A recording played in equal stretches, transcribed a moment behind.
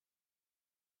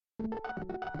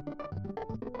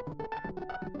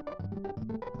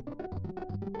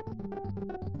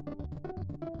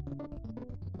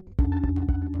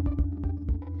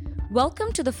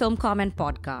Welcome to the Film Comment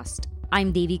podcast.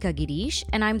 I'm Devika Girish,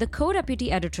 and I'm the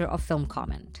co-deputy editor of Film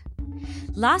Comment.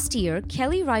 Last year,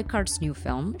 Kelly Reichardt's new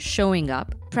film, Showing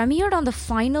Up, premiered on the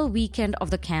final weekend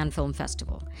of the Cannes Film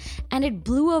Festival, and it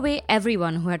blew away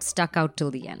everyone who had stuck out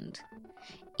till the end.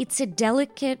 It's a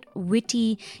delicate,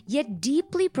 witty, yet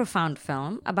deeply profound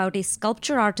film about a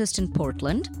sculpture artist in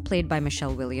Portland, played by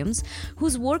Michelle Williams,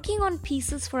 who's working on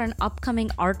pieces for an upcoming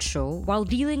art show while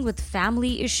dealing with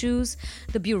family issues,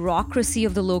 the bureaucracy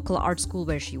of the local art school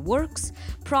where she works,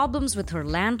 problems with her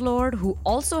landlord, who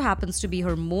also happens to be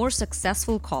her more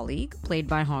successful colleague, played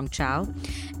by Chau,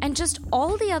 and just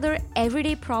all the other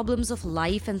everyday problems of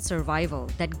life and survival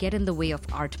that get in the way of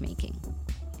art making.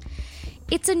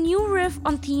 It's a new riff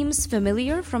on themes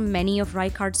familiar from many of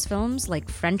Reichardt's films, like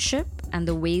friendship and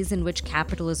the ways in which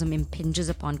capitalism impinges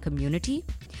upon community.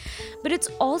 But it's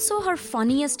also her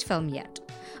funniest film yet,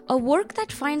 a work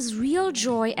that finds real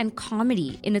joy and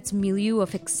comedy in its milieu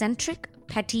of eccentric,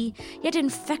 petty, yet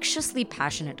infectiously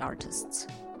passionate artists.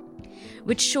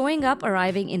 With Showing Up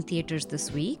arriving in theaters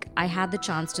this week, I had the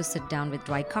chance to sit down with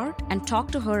Reichardt and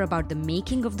talk to her about the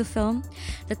making of the film,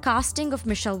 the casting of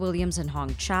Michelle Williams and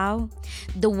Chau,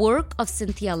 the work of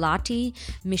Cynthia Lahti,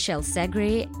 Michelle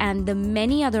Segre, and the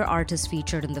many other artists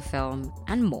featured in the film,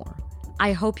 and more.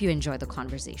 I hope you enjoy the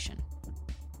conversation.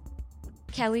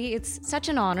 Kelly, it's such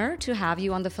an honor to have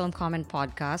you on the Film Comment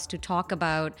podcast to talk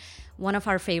about one of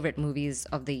our favorite movies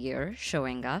of the year,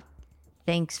 Showing Up.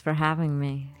 Thanks for having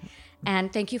me.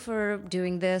 And thank you for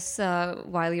doing this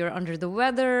while you're under the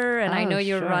weather. And I know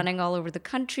you're running all over the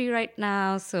country right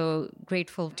now. So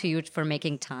grateful to you for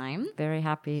making time. Very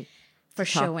happy for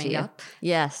showing up.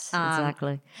 Yes,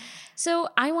 exactly. So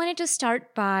I wanted to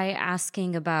start by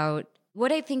asking about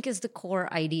what I think is the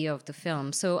core idea of the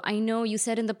film. So I know you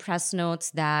said in the press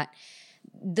notes that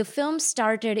the film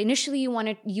started, initially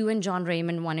you and John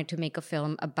Raymond wanted to make a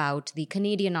film about the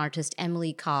Canadian artist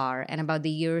Emily Carr and about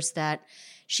the years that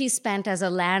she spent as a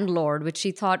landlord, which she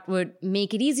thought would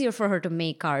make it easier for her to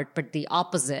make art, but the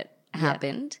opposite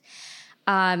happened.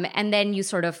 And then you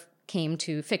sort of came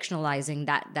to fictionalizing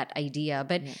that idea.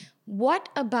 But what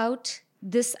about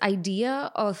this idea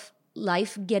of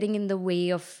life getting in the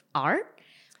way of art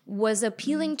was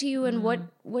appealing to you, and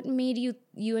what made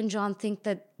you and John think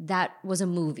that was a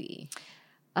movie?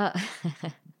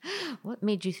 What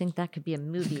made you think that could be a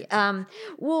movie?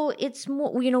 Well, it's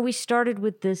more, we started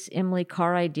with this Emily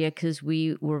Carr idea because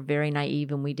we were very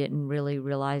naive and we didn't really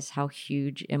realize how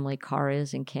huge Emily Carr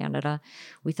is in Canada.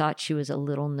 We thought she was a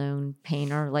little known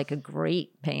painter, like a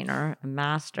great painter, a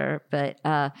master. But,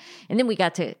 and then we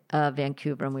got to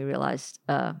Vancouver and we realized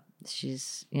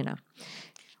she's,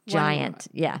 giant.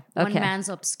 One man's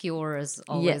obscure is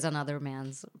always another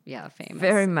man's famous.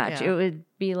 Very much. It would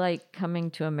be like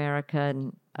coming to America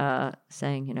and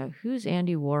saying, who's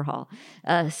Andy Warhol?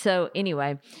 So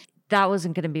anyway, that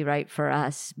wasn't going to be right for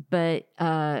us. But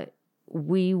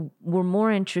we were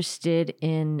more interested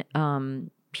in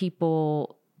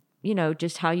people,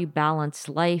 just how you balance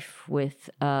life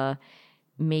with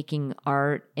making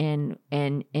art and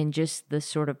just the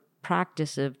sort of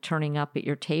practice of turning up at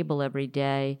your table every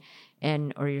day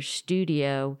or your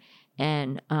studio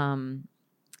and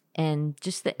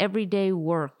just the everyday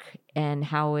work and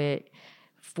how it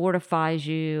fortifies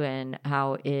you and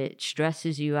how it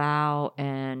stresses you out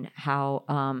and how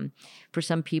for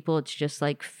some people it's just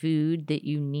like food that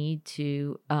you need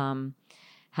to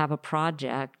have a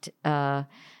project and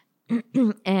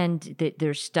that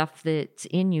there's stuff that's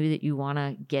in you that you want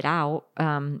to get out.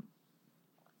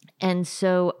 And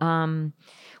so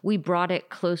we brought it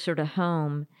closer to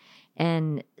home,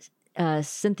 and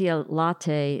Cynthia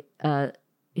Lahti,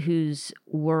 whose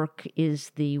work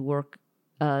is the work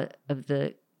of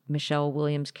the Michelle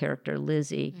Williams character,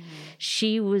 Lizzy,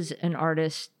 she was an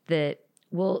artist that,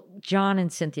 John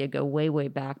and Cynthia go way, way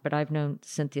back, but I've known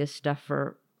Cynthia's stuff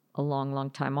for a long,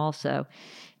 long time also.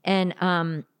 And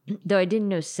though I didn't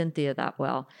know Cynthia that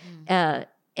well.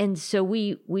 And so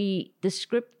the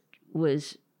script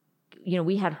was,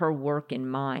 we had her work in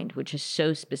mind, which is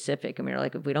so specific. And we were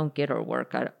like, if we don't get her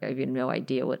work, I have no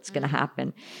idea what's going to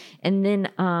happen. And then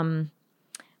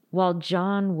while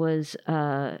John was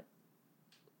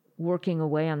working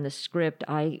away on the script,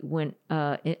 I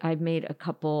made a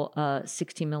couple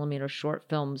 16 millimeter short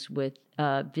films with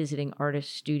visiting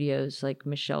artist studios like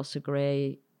Michelle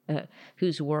Segre,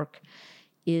 whose work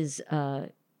is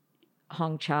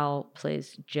Chau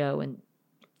plays Joe,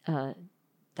 and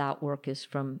that work is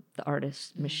from the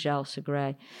artist Michelle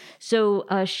Segre. So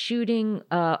shooting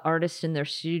artists in their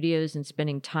studios and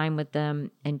spending time with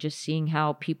them and just seeing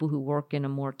how people who work in a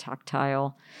more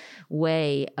tactile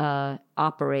way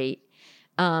operate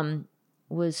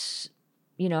was,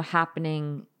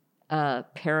 happening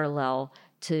parallel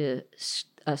to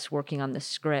us working on the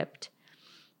script.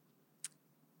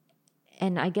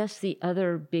 And I guess the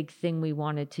other big thing we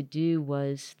wanted to do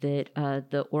was that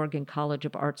the Oregon College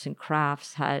of Arts and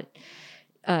Crafts had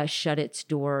shut its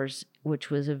doors,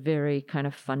 which was a very kind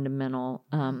of fundamental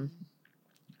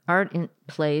art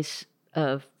place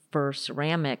for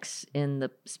ceramics in the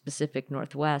Pacific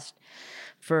Northwest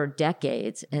for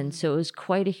decades. And so it was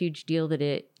quite a huge deal that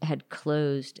it had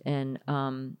closed. And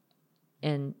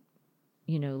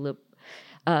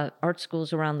art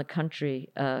schools around the country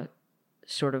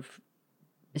sort of,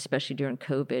 especially during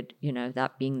COVID,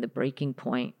 that being the breaking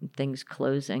point and things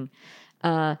closing.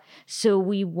 So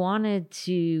we wanted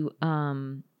to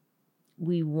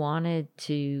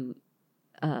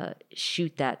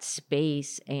shoot that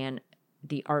space and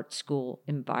the art school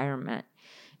environment.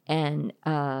 And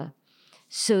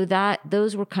so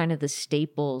those were kind of the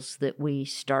staples that we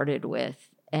started with.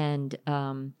 And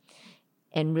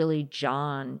really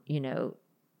John,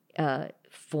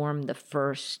 formed the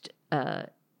first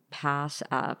pass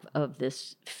up of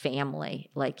this family.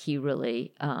 Like he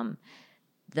really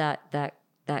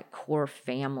that core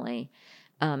family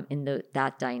in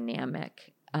that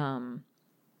dynamic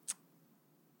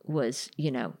was,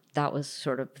 that was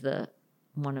sort of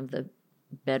one of the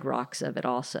bedrocks of it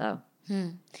also.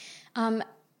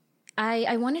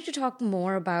 I wanted to talk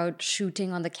more about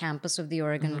shooting on the campus of the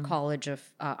Oregon College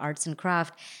of Arts and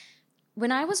Craft.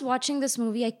 When I was watching this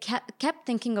movie, I kept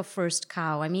thinking of First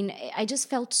Cow. I mean, I just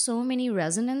felt so many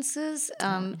resonances.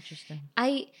 Interesting.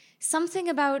 Something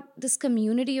about this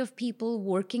community of people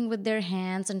working with their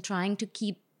hands and trying to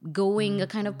keep going a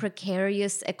kind of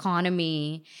precarious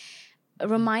economy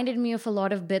reminded me of a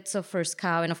lot of bits of First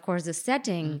Cow and, of course, the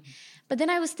setting. But then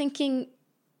I was thinking,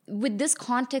 with this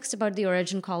context about the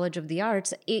Oregon College of the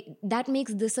Arts, that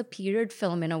makes this a period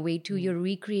film in a way too. You're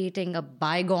recreating a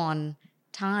bygone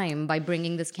time by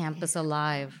bringing this campus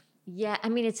alive. Yeah, I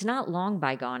mean, it's not long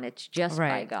bygone, it's just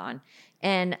bygone.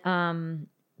 And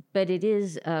but it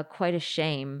is quite a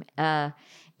shame.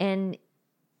 And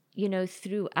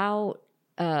throughout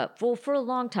for a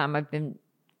long time, I've been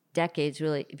decades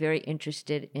really very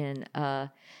interested in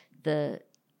the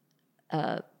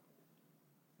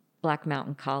Black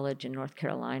Mountain College in North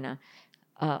Carolina.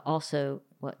 Also,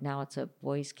 now it's a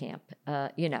boys' camp,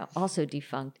 also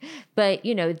defunct. But,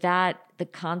 that the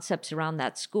concepts around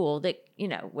that school that,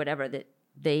 whatever that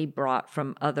they brought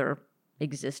from other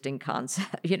existing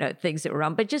concepts, things that were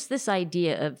around. But just this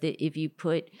idea of that if you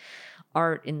put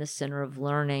art in the center of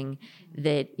learning,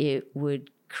 that it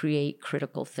would create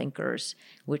critical thinkers,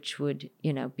 which would,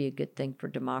 be a good thing for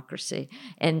democracy.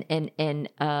 And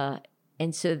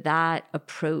so that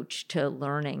approach to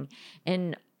learning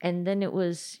and then it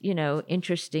was,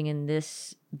 interesting in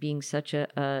this being such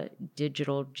a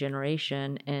digital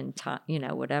generation and,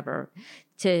 whatever,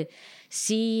 to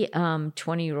see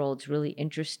 20-year-olds really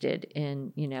interested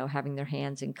in, having their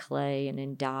hands in clay and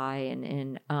in dye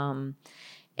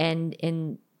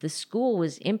and the school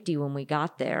was empty when we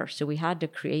got there. So we had to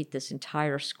create this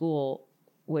entire school,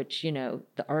 which,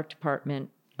 the art department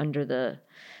under the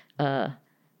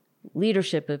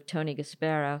leadership of Tony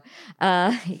Gasparo,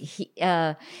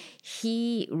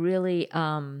 he really,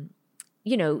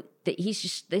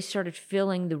 they started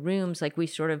filling the rooms, like we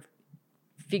sort of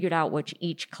figured out what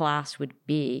each class would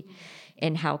be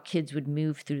and how kids would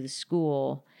move through the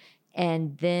school.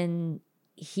 And then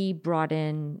he brought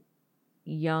in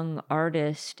young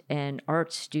artists and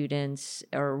art students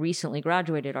or recently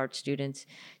graduated art students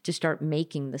to start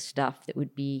making the stuff that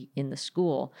would be in the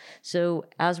school. So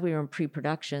as we were in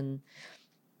pre-production,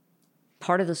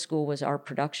 part of the school was our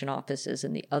production offices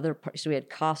and the other part, so we had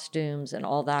costumes and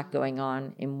all that going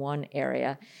on in one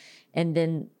area. And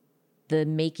then the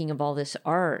making of all this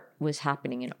art was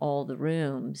happening in all the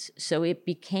rooms. So it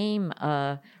became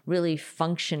a really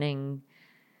functioning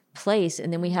place.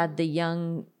 And then we had the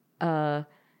young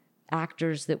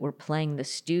actors that were playing the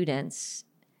students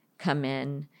come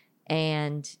in,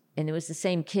 and it was the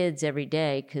same kids every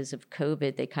day because of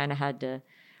COVID. They kind of had to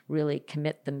really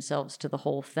commit themselves to the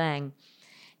whole thing,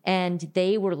 and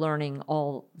they were learning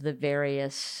all the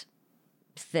various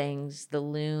things, the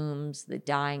looms, the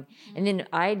dyeing. And then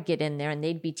I'd get in there and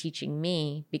they'd be teaching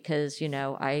me because,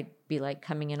 I'd be like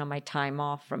coming in on my time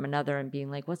off from another and being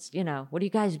like, what are you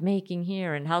guys making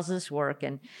here? And how's this work?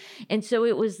 And so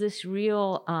it was this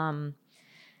real,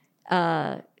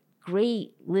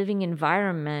 great living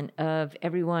environment of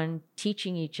everyone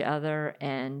teaching each other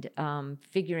and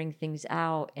figuring things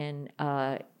out, and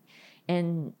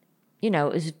it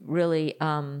was really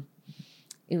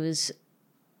it was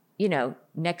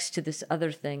next to this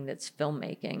other thing that's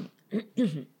filmmaking.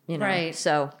 Right.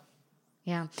 So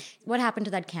yeah. What happened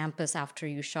to that campus after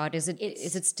you shot? Is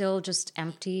it still just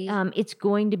empty? It's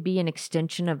going to be an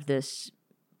extension of this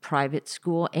private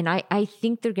school, and I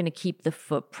think they're going to keep the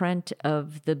footprint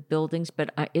of the buildings,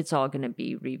 but it's all going to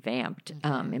be revamped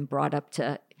and brought up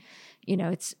to,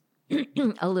 it's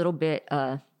a little bit,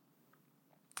 on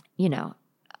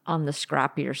the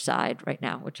scrappier side right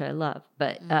now, which I love.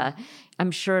 But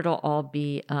I'm sure it'll all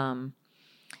be,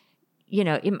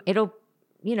 it'll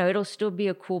still be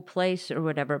a cool place or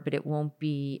whatever, but it won't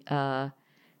be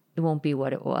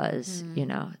what it was,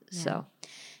 So.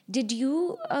 Did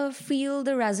you feel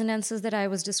the resonances that I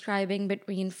was describing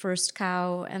between First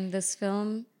Cow and this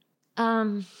film?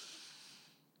 I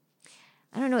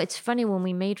don't know. It's funny, when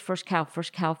we made First Cow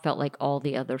felt like all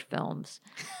the other films.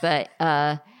 But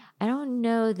I don't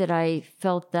know that I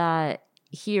felt that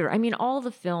here. I mean, all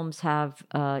the films have,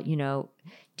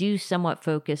 do somewhat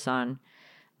focus on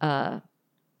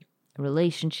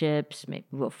relationships. Maybe,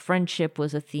 friendship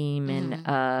was a theme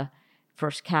in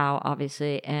First Cow,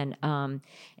 obviously, and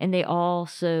they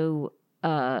also,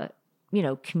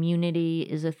 community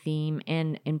is a theme,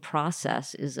 and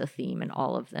process is a theme in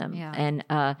all of them, and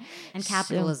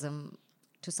capitalism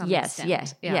to some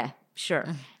extent. Yeah, sure.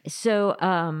 So,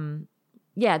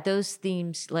 those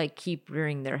themes keep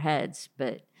rearing their heads,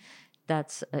 but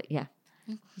that's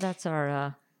that's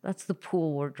our. That's the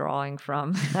pool we're drawing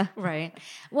from. Right.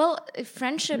 Well,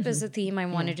 friendship is a theme I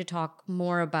wanted to talk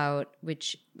more about,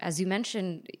 which, as you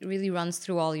mentioned, really runs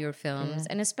through all your films.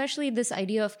 And especially this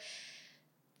idea of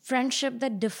friendship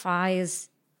that defies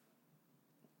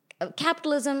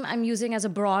capitalism, I'm using as a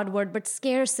broad word, but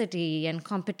scarcity and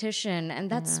competition. And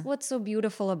that's what's so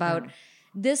beautiful about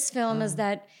this film is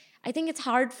that I think it's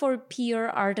hard for peer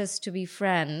artists to be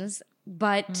friends.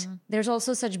 But there's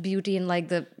also such beauty in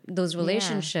those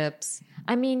relationships.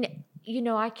 I mean,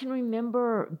 I can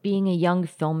remember being a young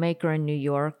filmmaker in New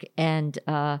York and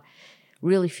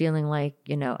really feeling like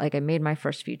I made my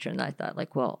first feature, and I thought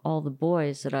all the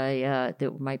boys that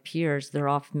that were my peers, they're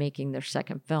off making their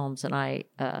second films, and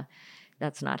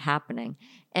that's not happening.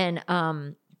 And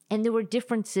there were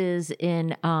differences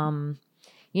in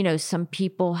some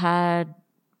people had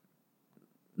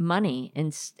money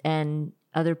and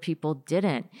other people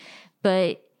didn't.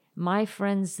 But my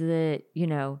friends that,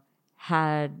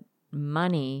 had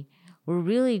money were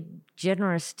really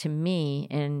generous to me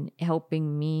in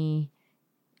helping me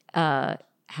have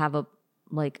a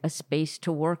space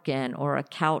to work in, or a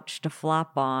couch to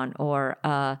flop on, or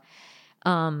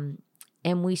and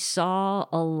we saw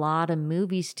a lot of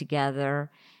movies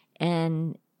together,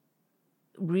 and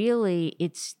really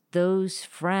it's those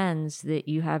friends that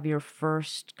you have your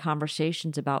first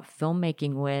conversations about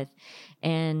filmmaking with.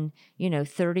 And,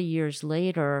 30 years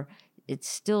later, it's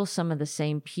still some of the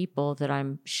same people that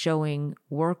I'm showing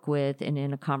work with and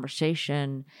in a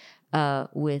conversation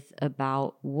with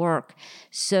about work.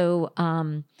 So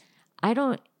I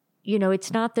don't,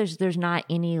 it's not, there's not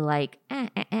any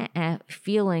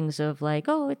feelings of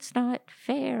oh, it's not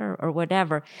fair or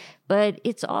whatever. But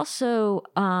it's also,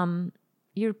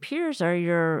 your peers are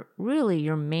your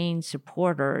main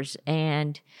supporters,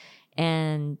 and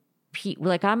I'm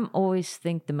always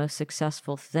think the most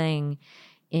successful thing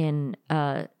in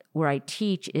where I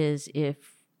teach is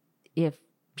if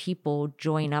people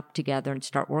join up together and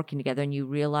start working together, and you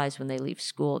realize when they leave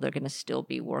school they're going to still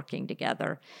be working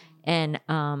together, and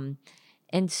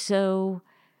so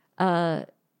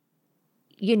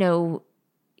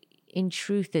in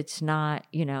truth, it's not,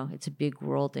 it's a big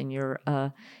world, and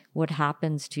what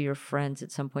happens to your friends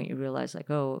at some point, you realize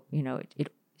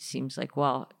it seems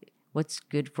what's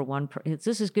good for one person,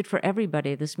 this is good for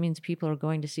everybody. This means people are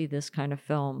going to see this kind of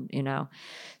film,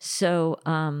 So,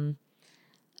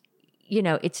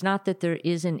 it's not that there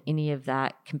isn't any of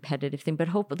that competitive thing, but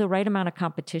the right amount of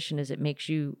competition is it makes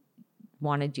you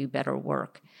want to do better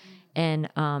work. And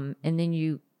then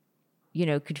you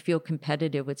could feel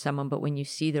competitive with someone, but when you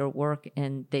see their work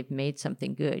and they've made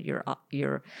something good,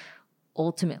 you're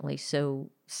ultimately so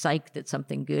psyched that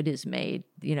something good is made,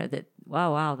 that,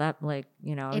 wow, that I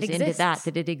was into that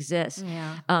it exists.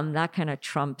 Yeah. That kind of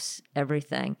trumps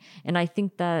everything. And I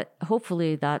think that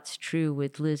hopefully that's true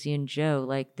with Lizzy and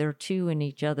Joe. They're two in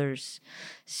each other's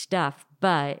stuff,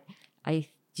 but I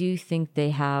do think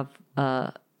they have, I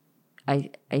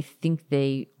think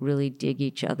they really dig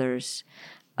each other's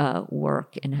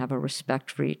work and have a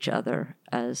respect for each other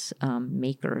as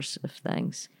makers of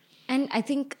things. And I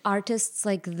think artists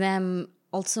like them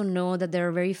also know that there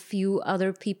are very few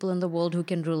other people in the world who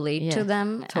can relate to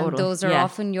them. Totally. And those are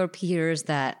often your peers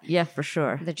that for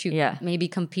sure. That you maybe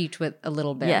compete with a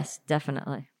little bit. Yes,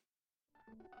 definitely.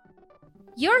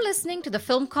 You're listening to the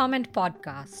Film Comment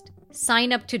Podcast.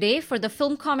 Sign up today for the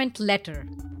Film Comment Letter.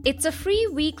 It's a free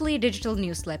weekly digital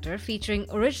newsletter featuring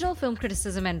original film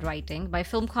criticism and writing by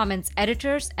Film Comment's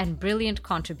editors and brilliant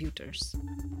contributors.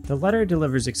 The letter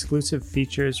delivers exclusive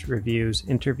features, reviews,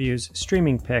 interviews,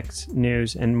 streaming picks,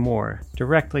 news, and more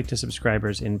directly to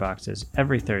subscribers' inboxes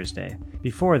every Thursday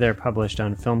before they're published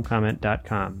on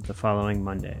filmcomment.com the following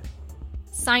Monday.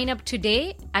 Sign up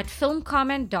today at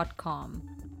filmcomment.com.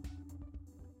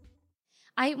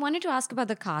 I wanted to ask about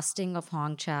the casting of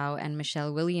Hong Chau and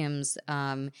Michelle Williams,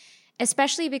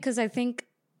 especially because I think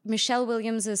Michelle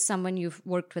Williams is someone you've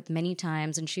worked with many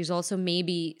times, and she's also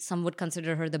maybe some would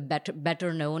consider her the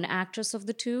better known actress of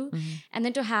the two. Mm-hmm. And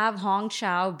then to have Hong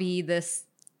Chau be this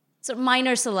sort of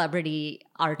minor celebrity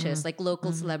artist, like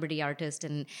local celebrity artist,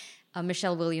 and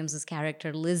Michelle Williams'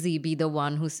 character, Lizzy, be the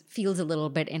one who feels a little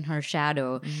bit in her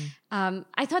shadow.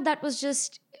 I thought that was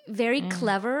just very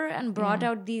clever and brought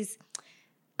out these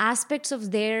aspects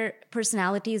of their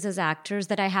personalities as actors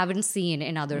that I haven't seen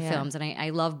in other films. And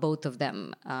I love both of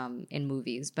them in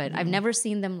movies, but I've never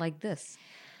seen them like this.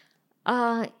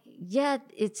 Yeah,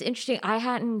 it's interesting. I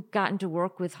hadn't gotten to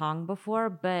work with Hong before,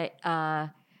 but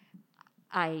I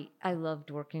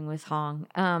loved working with Hong.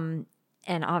 And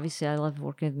obviously I loved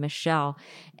working with Michelle.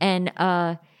 And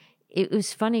it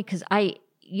was funny because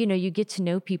you get to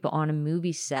know people on a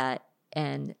movie set,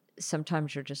 and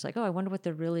sometimes you're just like, oh, I wonder what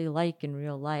they're really like in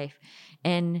real life.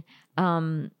 And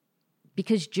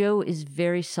because Jo is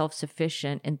very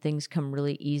self-sufficient and things come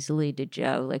really easily to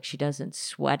Jo, like she doesn't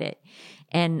sweat it.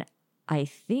 And I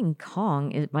think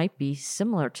Hong, it might be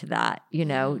similar to that,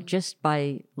 just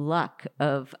by luck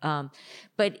of,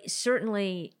 but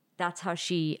certainly that's how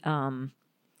she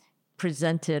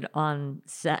presented on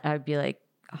set. I'd be like,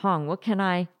 Hong, what can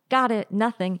I... Got it,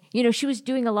 nothing. She was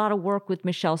doing a lot of work with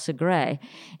Michelle Segre,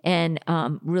 and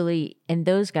really, and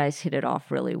those guys hit it off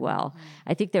really well.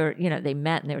 I think they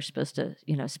met and they were supposed to,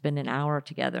 spend an hour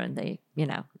together, and they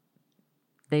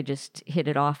just hit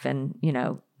it off and,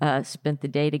 spent the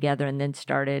day together, and then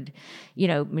started,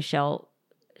 Michelle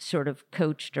sort of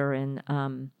coached her in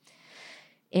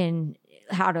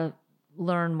how to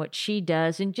learn what she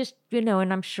does, and just,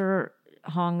 and I'm sure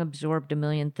Hong absorbed a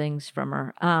million things from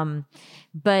her.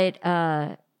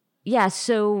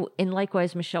 So, and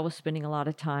likewise, Michelle was spending a lot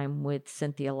of time with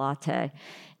Cynthia Lahti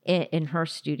in her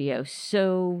studio.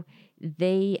 So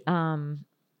they,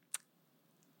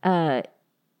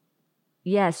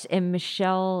 yes, and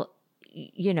Michelle,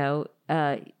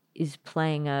 is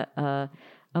playing a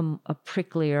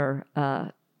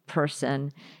pricklier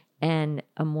person and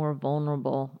a more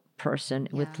vulnerable person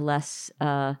with less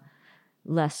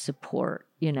support,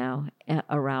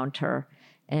 around her.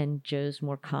 And Jo's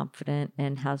more confident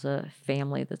and has a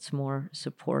family that's more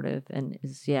supportive and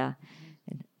is,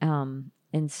 and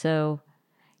so,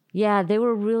 they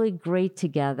were really great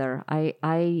together.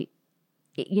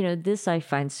 This I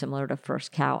find similar to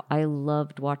First Cow. I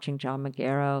loved watching John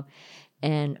Magaro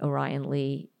and Orion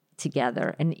Lee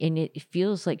together. And it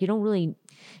feels like you don't really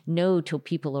know till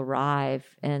people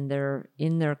arrive and they're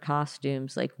in their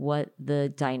costumes, like what the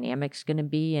dynamic's going to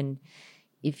be and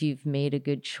if you've made a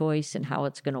good choice and how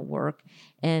it's going to work.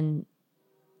 And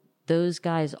those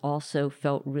guys also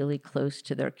felt really close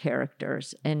to their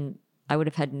characters. And I would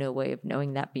have had no way of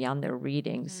knowing that beyond their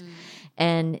readings.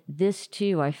 And this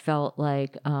too, I felt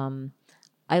like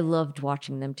I loved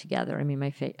watching them together. I mean,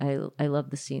 I love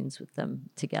the scenes with them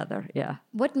together. Yeah.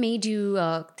 What made you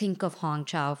think of Hong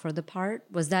Chau for the part?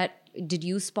 Did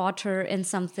you spot her in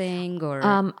something or?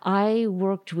 I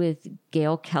worked with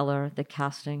Gail Keller, the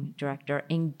casting director,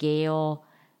 and Gail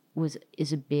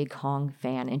is a big Hong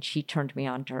fan, and she turned me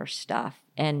on to her stuff.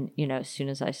 And, as soon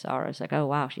as I saw her, I was like, oh,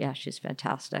 wow, yeah, she's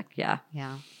fantastic. Yeah.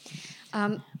 Yeah.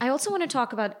 I also want to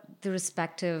talk about the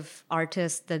respective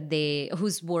artists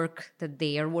whose work that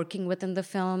they are working with in the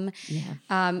film.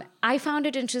 Yeah. I found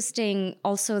it interesting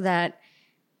also that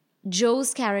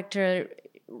Jo's character,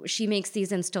 she makes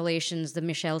these installations, the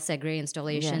Michelle Segre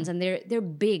installations, and they're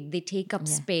big. They take up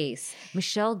space.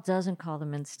 Michelle doesn't call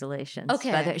them installations.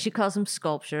 Okay. She calls them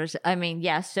sculptures. I mean,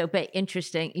 yes. So, but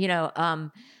interesting,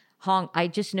 Hong, I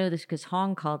just know this because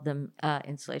Hong called them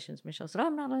installations. Michelle said,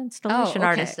 I'm not an installation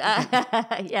artist.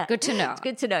 Yeah. Good to know. It's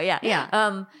good to know, yeah.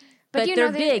 Yeah. But you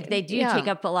they're know, big. They do take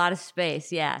up a lot of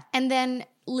space. Yeah. And then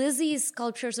Lizzy's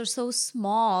sculptures are so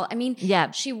small. I mean,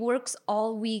 she works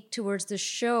all week towards the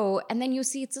show, and then you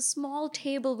see it's a small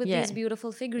table with these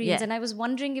beautiful figurines. Yeah. And I was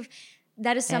wondering if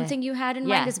that is something you had in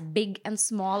mind, this big and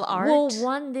small art. Well,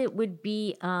 one that would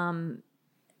be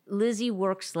Lizzy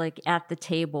works like at the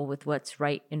table with what's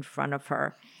right in front of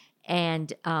her,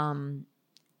 and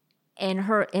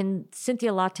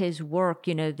Cynthia Lahti's work,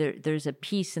 you know, there's a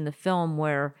piece in the film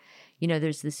where, you know,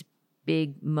 there's this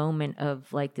big moment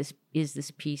of like, is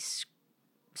this piece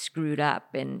screwed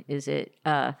up, and is it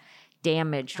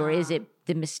damaged, or is it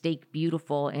the mistake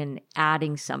beautiful and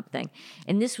adding something?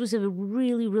 And this was a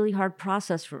really, really hard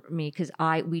process for me, because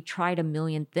we tried a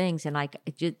million things, and like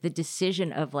the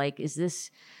decision of like, is this,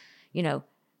 you know,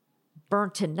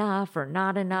 burnt enough or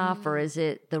not enough, or is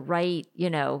it the right,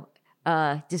 you know,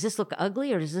 does this look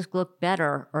ugly or does this look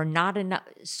better or not enough?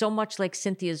 So much like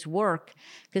Cynthia's work,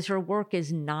 because her work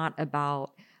is not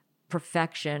about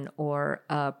perfection or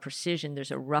precision.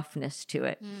 There's a roughness to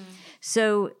it.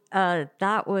 So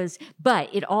that was,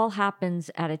 but it all happens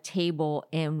at a table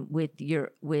and with you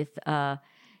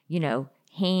know,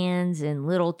 hands and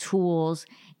little tools.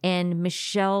 And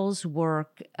Michelle's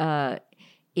work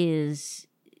is,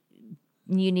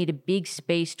 you need a big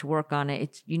space to work on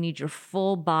it. You need your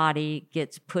full body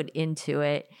gets put into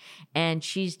it. And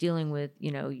she's dealing with,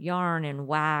 you know, yarn and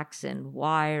wax and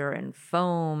wire and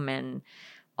foam and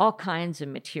all kinds of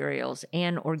materials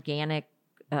and organic,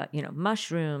 you know,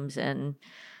 mushrooms and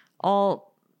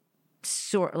all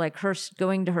sort, like her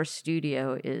going to her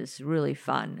studio is really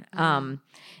fun.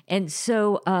 And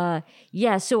so,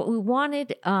 so we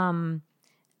wanted,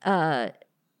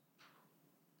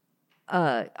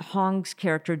 Hong's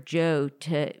character Joe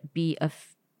to be a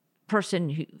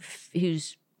person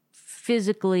who's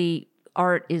physically,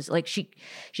 art is like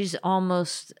she's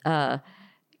almost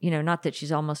you know, not that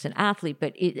she's almost an athlete,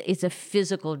 but it's a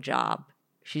physical job.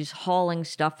 She's hauling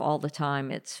stuff all the time.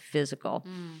 It's physical,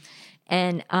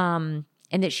 and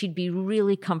that she'd be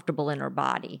really comfortable in her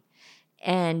body.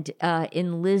 And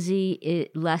in Lizzy,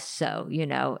 less so. You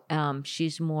know,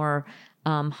 she's more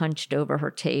hunched over her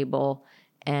table.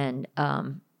 And,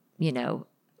 you know,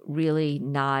 really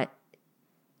not,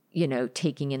 you know,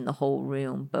 taking in the whole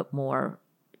room, but more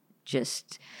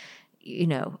just, you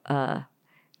know,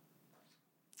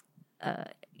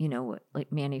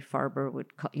 like Manny Farber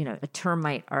would call, you know, a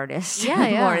termite artist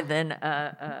more than,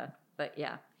 but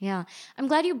yeah. Yeah. I'm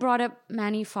glad you brought up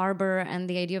Manny Farber and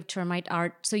the idea of termite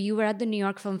art. So you were at the New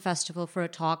York Film Festival for a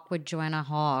talk with Joanna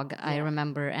Hogg, I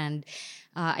remember. And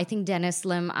I think Dennis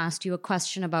Lim asked you a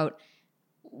question about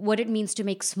what it means to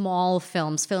make small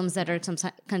films that are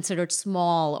considered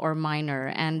small or minor.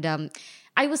 And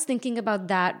I was thinking about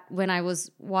that when I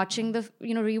was watching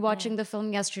rewatching the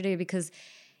film yesterday, because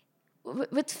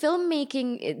with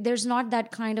filmmaking, there's not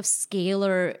that kind of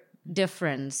scalar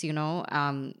difference, you know.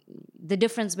 The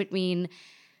difference between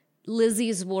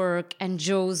Lizzy's work and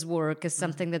Joe's work is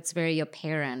something that's very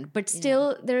apparent. But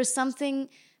still, there is something...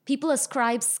 People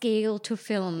ascribe scale to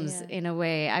films in a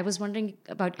way. I was wondering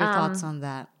about your thoughts on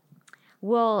that.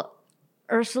 Well,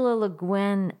 Ursula Le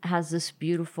Guin has this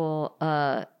beautiful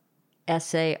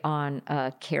essay on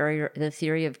the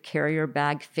theory of carrier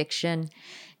bag fiction,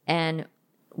 and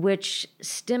which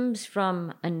stems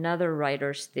from another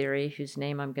writer's theory whose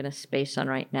name I'm going to space on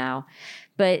right now.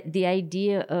 But the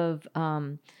idea of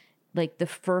like the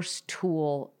first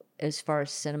tool, as far as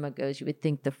cinema goes, you would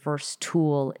think the first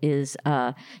tool is,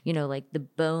 you know, like the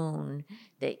bone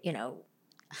that, you know,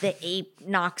 the ape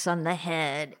knocks on the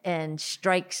head and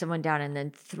strikes someone down and then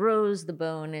throws the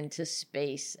bone into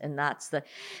space. And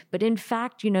but in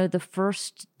fact, you know, the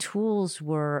first tools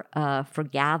were for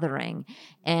gathering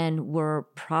and were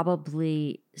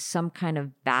probably some kind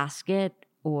of basket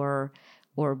or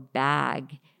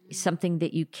bag, something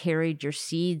that you carried your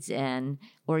seeds in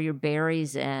or your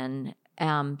berries in.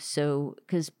 So,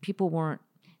 because people weren't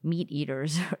meat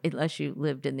eaters unless you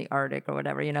lived in the Arctic or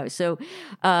whatever, you know. So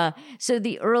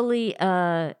the early,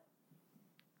 but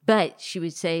she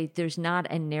would say there's not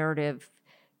an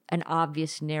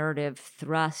obvious narrative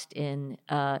thrust in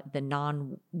the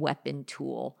non-weapon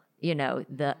tool, you know,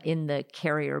 in the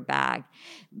carrier bag,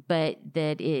 but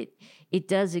that it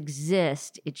does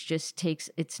exist. It just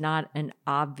it's not an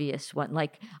obvious one.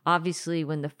 Like obviously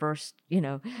when the first, you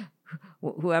know,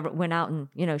 whoever went out and,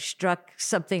 you know, struck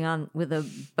something on with a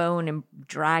bone and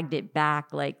dragged it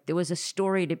back, like there was a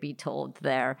story to be told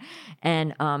there.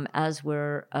 And as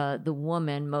we're the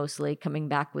woman mostly coming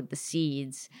back with the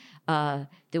seeds, there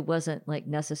wasn't like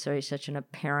necessarily such an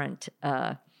apparent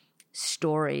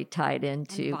story tied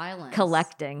into violence.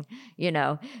 collecting,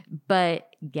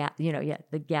 but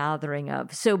the gathering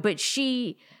of. So, but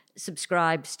she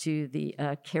subscribes to the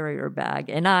carrier bag,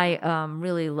 and I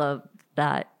really love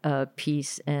that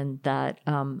piece and that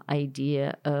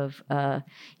idea of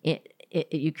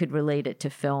you could relate it to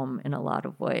film in a lot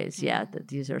of ways. Mm-hmm. Yeah, that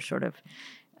these are sort of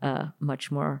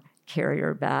much more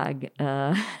carrier bag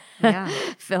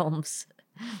films.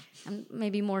 And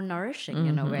maybe more nourishing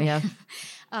in a way. Yeah.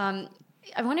 I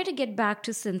wanted to get back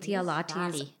to Cynthia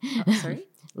Lahti's. Sorry?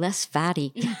 Less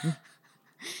fatty.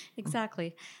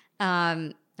 Exactly.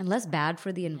 And less bad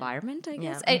for the environment, I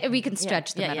guess. We can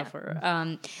stretch the metaphor.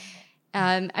 Yeah.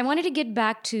 I wanted to get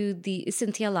back to the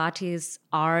Cynthia Lahti's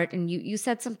art, and you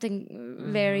said something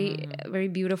very, very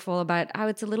beautiful about how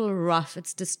it's a little rough,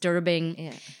 it's disturbing.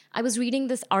 Yeah. I was reading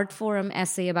this Art Forum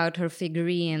essay about her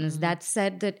figurines that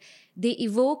said that they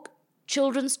evoke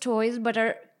children's toys but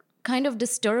are kind of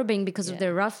disturbing because of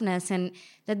their roughness, and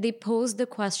that they pose the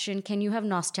question, can you have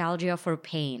nostalgia for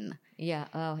pain? Yeah.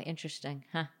 Oh, interesting.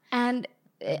 Huh. And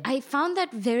I found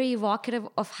that very evocative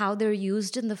of how they're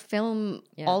used in the film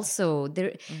also.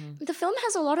 The film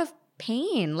has a lot of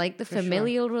pain, like the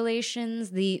familial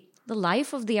relations, the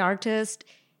life of the artist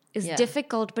is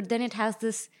difficult, but then it has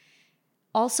this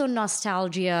also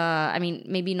nostalgia. I mean,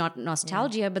 maybe not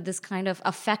nostalgia, but this kind of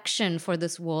affection for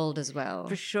this world as well.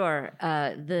 For sure.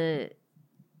 I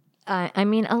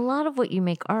mean, a lot of what you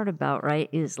make art about, right,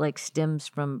 is like stems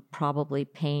from probably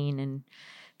pain and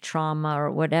trauma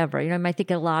or whatever. I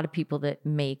think a lot of people that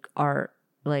make art,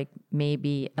 like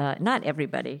maybe not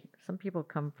everybody. Some people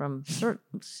come from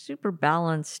super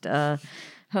balanced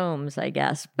homes, I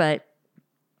guess, but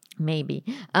maybe.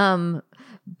 And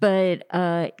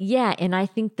I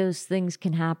think those things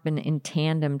can happen in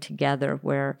tandem together,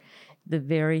 where the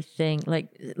very thing, like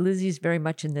Lizzy's very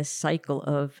much in this cycle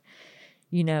of,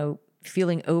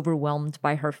 feeling overwhelmed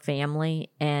by her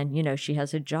family. And, she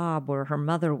has a job where her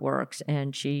mother works,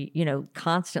 and she,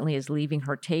 constantly is leaving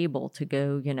her table to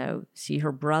go, see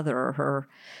her brother or her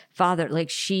father. Like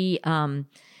she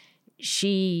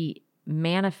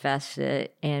manifests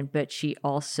it, but she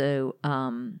also,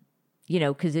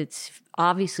 because it's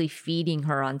obviously feeding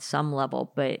her on some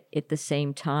level, but at the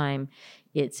same time,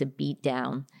 it's a beat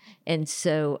down. And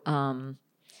so,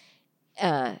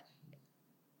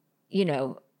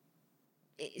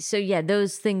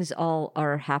 those things all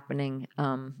are happening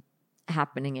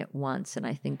at once, and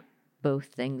I think both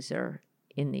things are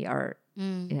in the art.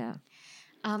 Yeah.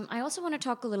 I also want to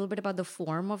talk a little bit about the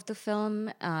form of the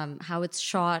film, how it's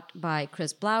shot by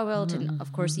Chris Blauvelt, and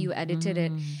of course you edited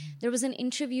it. There was an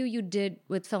interview you did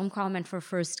with Film Comment for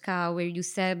First Cow where you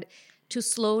said to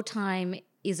slow time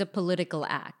is a political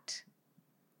act,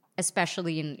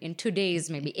 especially in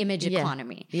today's maybe image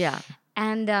economy. Yeah.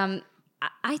 And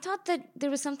I thought that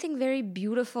there was something very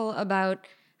beautiful about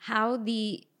how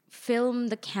the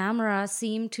camera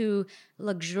seemed to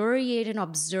luxuriate in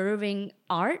observing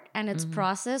art and its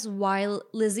process, while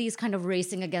Lizzy is kind of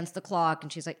racing against the clock.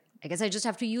 And she's like, I guess I just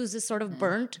have to use this sort of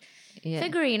burnt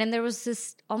figurine. And there was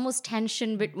this almost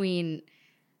tension between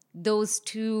those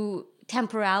two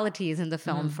temporalities in the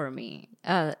film for me.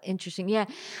 Interesting. Yeah.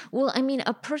 Well, I mean,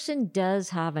 a person does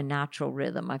have a natural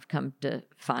rhythm, I've come to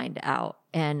find out.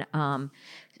 And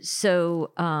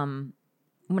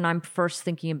when I'm first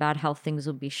thinking about how things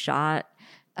will be shot,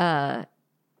 and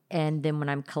then when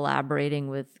I'm collaborating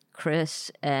with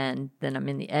Chris, and then I'm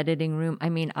in the editing room, I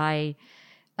mean,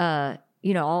 I'll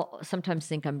sometimes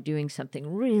think I'm doing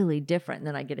something really different, and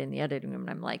then I get in the editing room and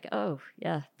I'm like, oh,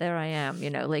 yeah, there I am.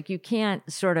 Like you can't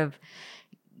sort of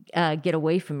get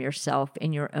away from yourself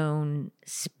in your own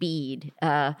speed.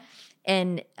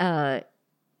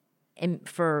 And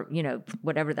for,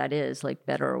 whatever that is, like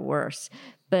better or worse.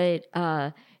 But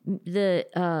if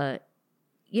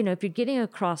you're getting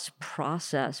across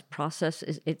process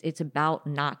is it's about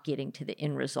not getting to the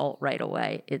end result right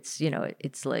away. It's,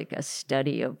 it's like a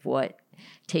study of what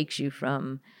takes you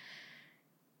from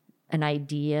an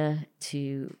idea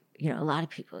to, a lot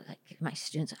of people, like my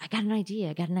students, I got an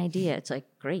idea. It's like,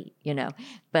 great,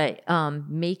 but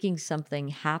making something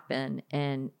happen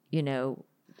and,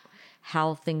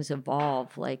 how things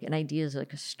evolve, like an idea is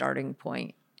like a starting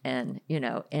point. And,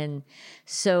 and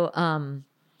so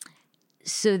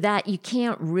that you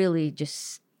can't really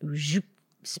just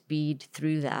speed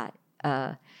through that.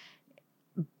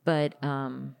 But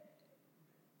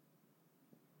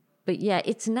yeah,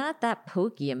 it's not that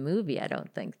pokey a movie, I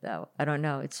don't think, though. I don't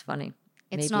know. It's funny.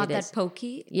 It's maybe not that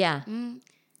pokey? Yeah.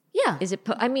 Yeah. Is it?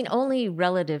 I mean, only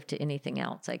relative to anything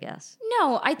else, I guess.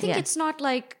 No, I think it's not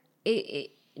like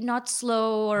not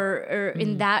slow or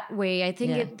in that way. I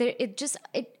think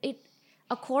it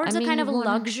accords a kind of a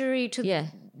luxury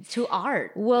to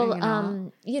art.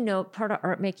 Well, part of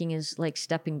art making is like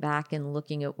stepping back and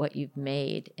looking at what you've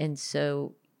made. And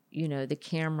so, the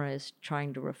camera is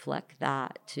trying to reflect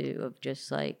that too, of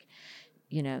just like,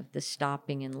 the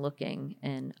stopping and looking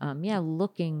and,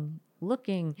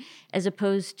 looking as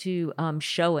opposed to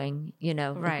showing,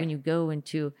 like when you go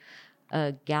into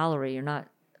a gallery, you're not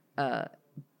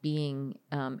being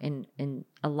in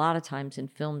a lot of times in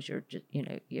films you're just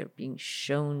you're being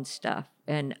shown stuff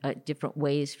and different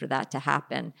ways for that to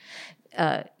happen,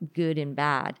 good and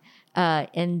bad,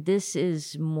 and this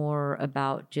is more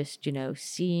about just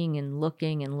seeing and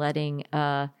looking and letting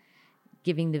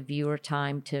giving the viewer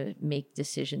time to make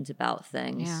decisions about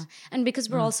things. Yeah. And because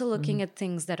we're also looking at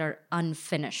things that are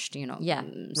unfinished,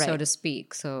 so to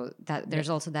speak. So that there's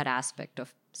also that aspect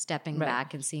of stepping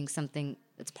back and seeing something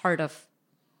that's part of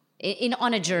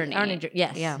on a journey.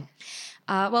 Yes. Yeah.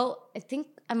 Well, I think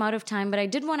I'm out of time, but I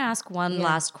did want to ask one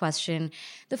last question.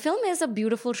 The film is a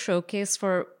beautiful showcase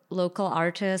for local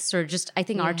artists or just, I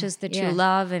think, artists that you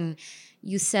love. And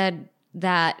you said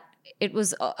that it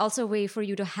was also a way for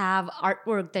you to have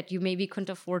artwork that you maybe couldn't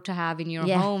afford to have in your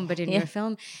home, but in your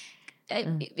film.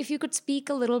 If you could speak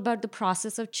a little about the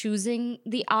process of choosing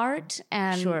the art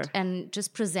and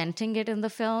just presenting it in the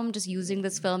film, just using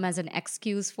this film as an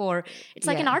excuse for, it's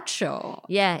like an art show.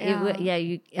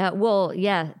 And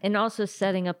also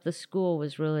setting up the school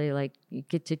was really like, you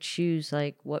get to choose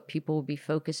like what people will be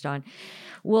focused on.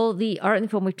 Well, the art in the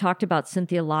film, we've talked about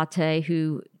Cynthia Lahti,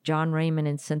 who John Raymond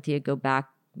and Cynthia go back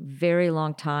very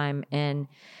long time. And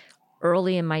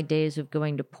early in my days of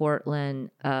going to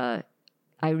Portland,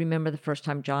 I remember the first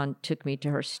time John took me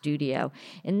to her studio.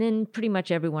 And then pretty much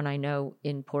everyone I know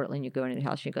in Portland, you go into the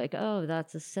house, you go like, oh,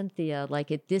 that's a Cynthia,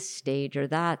 like at this stage or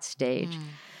that stage.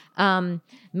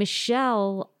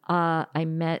 Michelle, I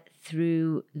met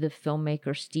through the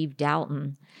filmmaker Steve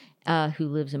Doughton, who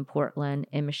lives in Portland,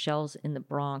 and Michelle's in the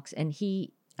Bronx. And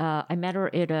I met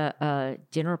her at a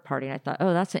dinner party, and I thought,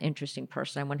 oh, that's an interesting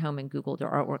person. I went home and Googled her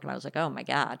artwork, and I was like, oh, my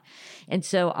God. And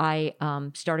so I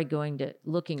started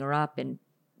looking her up and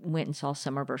went and saw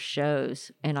some of her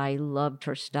shows, and I loved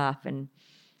her stuff. And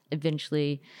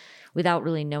eventually, without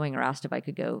really knowing her, asked if I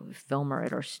could go film her at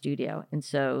her studio. And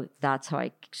so that's how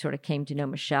I sort of came to know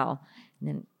Michelle. And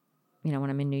then,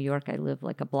 when I'm in New York, I live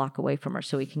like a block away from her,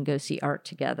 so we can go see art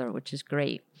together, which is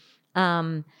great.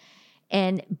 And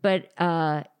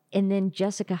then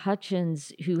Jessica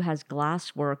Hutchins, who has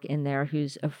glasswork in there,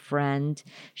 who's a friend,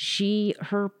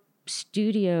 her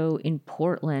studio in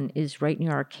Portland is right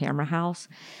near our camera house.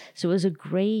 So it was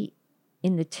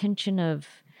in the tension of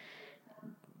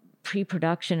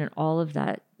pre-production and all of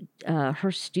that,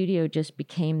 her studio just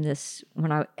became this,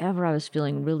 whenever I was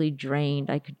feeling really drained,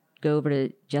 I could go over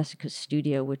to Jessica's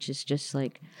studio, which is just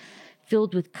like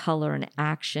filled with color and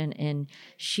action. And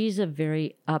she's a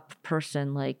very up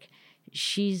person. Like,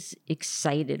 she's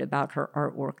excited about her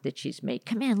artwork that she's made.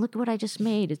 Come on, look at what I just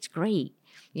made. It's great,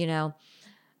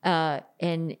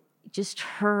 and just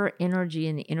her energy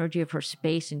and the energy of her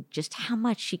space and just how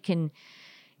much she can,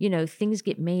 things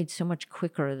get made so much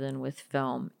quicker than with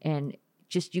film. And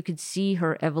just, you could see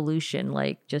her evolution,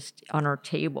 like just on her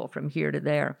table from here to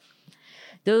there.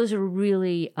 Those are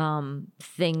really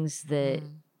things that,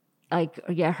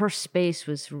 her space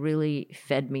was really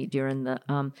fed me during the,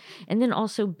 and then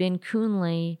also Ben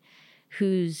Coonley,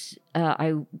 who's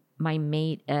my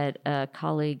mate at a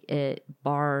colleague at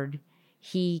Bard.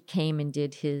 He came and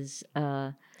did his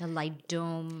the light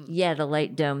dome. Yeah, the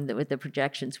light dome with the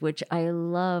projections, which I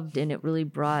loved, and it really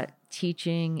brought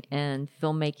teaching and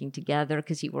filmmaking together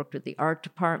because he worked with the art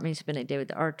department. He spent a day with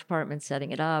the art department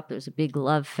setting it up. It was a big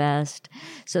love fest.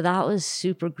 So that was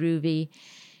super groovy.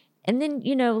 And then,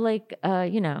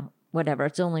 whatever,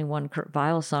 it's only one Kurt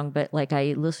Weill song, but like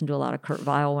I listen to a lot of Kurt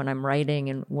Weill when I'm writing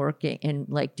and working and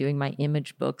like doing my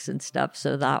image books and stuff.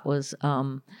 So that was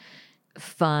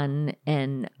fun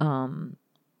and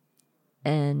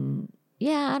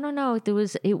yeah, I don't know.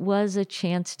 It was a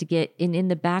chance to get in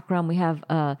the background. We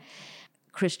have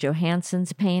Chris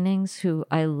Johansson's paintings, who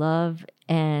I love,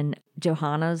 and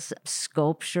Johanna's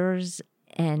sculptures,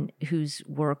 and whose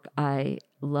work I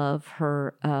love.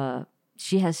 Her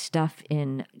she has stuff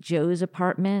in Joe's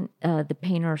apartment. The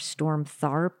painter Storm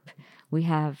Tharp. We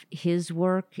have his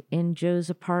work in Joe's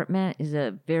apartment. He's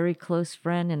a very close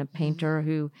friend and a painter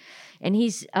and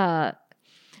he's, in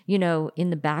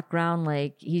the background,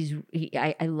 like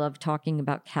I love talking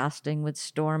about casting with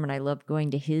Storm, and I love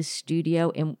going to his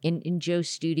studio. And in Joe's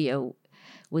studio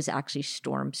was actually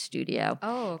Storm's studio.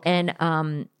 Oh, okay.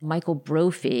 And Michael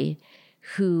Brophy,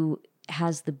 who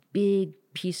has the big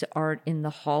piece of art in the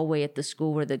hallway at the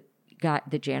school where the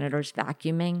janitor's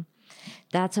vacuuming.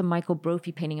 That's a Michael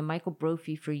Brophy painting. And Michael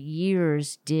Brophy for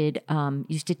years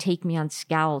used to take me on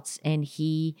scouts, and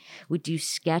he would do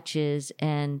sketches,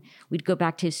 and we'd go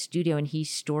back to his studio and he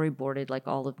storyboarded like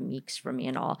all of Meeks for me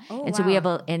and all. Oh, and so we have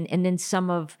and then some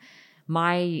of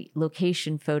my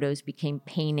location photos became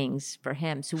paintings for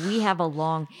him. So we have a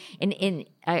long, and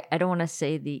I don't want to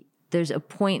say there's a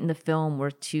point in the film where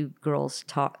two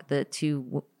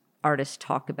artists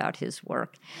talk about his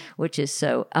work, which is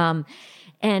so, I'm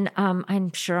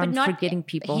sure I'm forgetting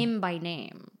people. Him by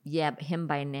name. Yeah, him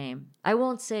by name. I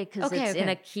won't say because it's in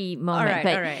a key All moment.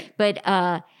 right. But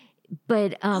I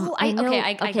know.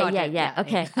 I got it. Yeah.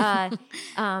 Okay.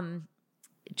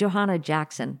 Johanna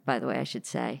Jackson, by the way, I should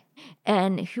say.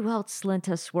 And who else lent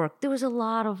us work? There was a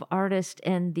lot of artists,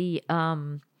 and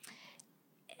even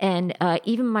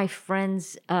my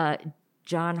friends.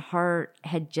 John Hart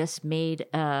had just made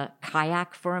a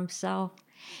kayak for himself.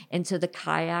 And so the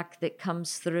kayak that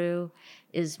comes through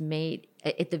is made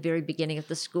at the very beginning of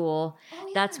the school. Oh,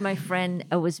 yeah. That's my friend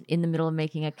was in the middle of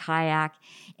making a kayak.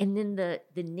 And then the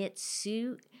knit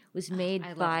suit was made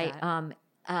by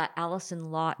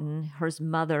Allison Lawton. Her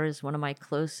mother is one of my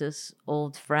closest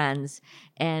old friends.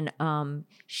 And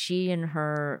she and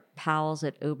her pals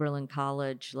at Oberlin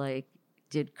College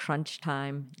did crunch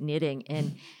time knitting.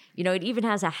 And it even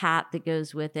has a hat that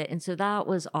goes with it. And so that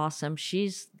was awesome.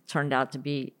 She's turned out to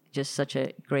be just such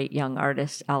a great young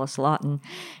artist, Alice Lawton.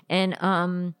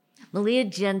 And Malia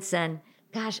Jensen,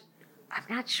 gosh, I'm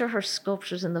not sure her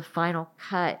sculpture's in the final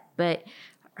cut, but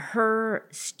her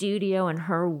studio and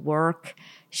her work,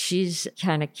 she's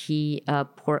kind of key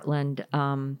Portland.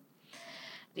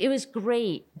 It was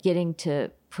great getting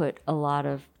to put a lot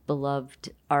of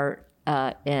beloved art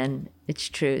in. It's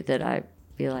true that I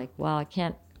feel like, well, I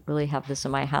can't really have this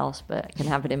in my house, but I can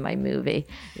have it in my movie.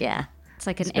 Yeah. It's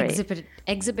like an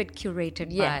exhibit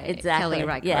curated by Kelly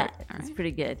Reichardt. Yeah, it's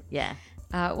pretty good. Yeah.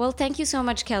 Well, thank you so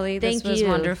much, Kelly. This was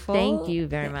wonderful. Thank you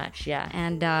very much. Yeah.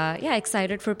 And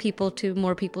excited for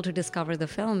more people to discover the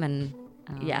film. And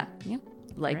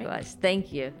likewise. Right.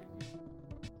 Thank you.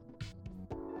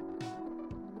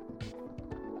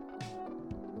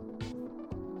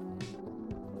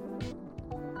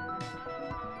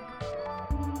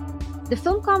 The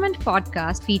Film Comment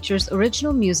podcast features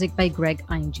original music by Greg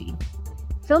Einge.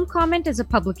 Film Comment is a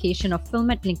publication of Film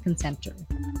at Lincoln Center.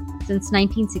 Since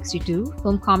 1962,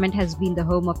 Film Comment has been the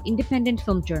home of independent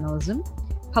film journalism,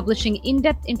 publishing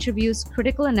in-depth interviews,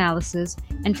 critical analysis,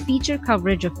 and feature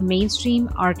coverage of mainstream,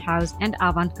 art house, and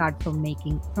avant-garde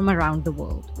filmmaking from around the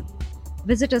world.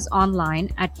 Visit us online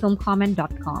at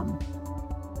filmcomment.com.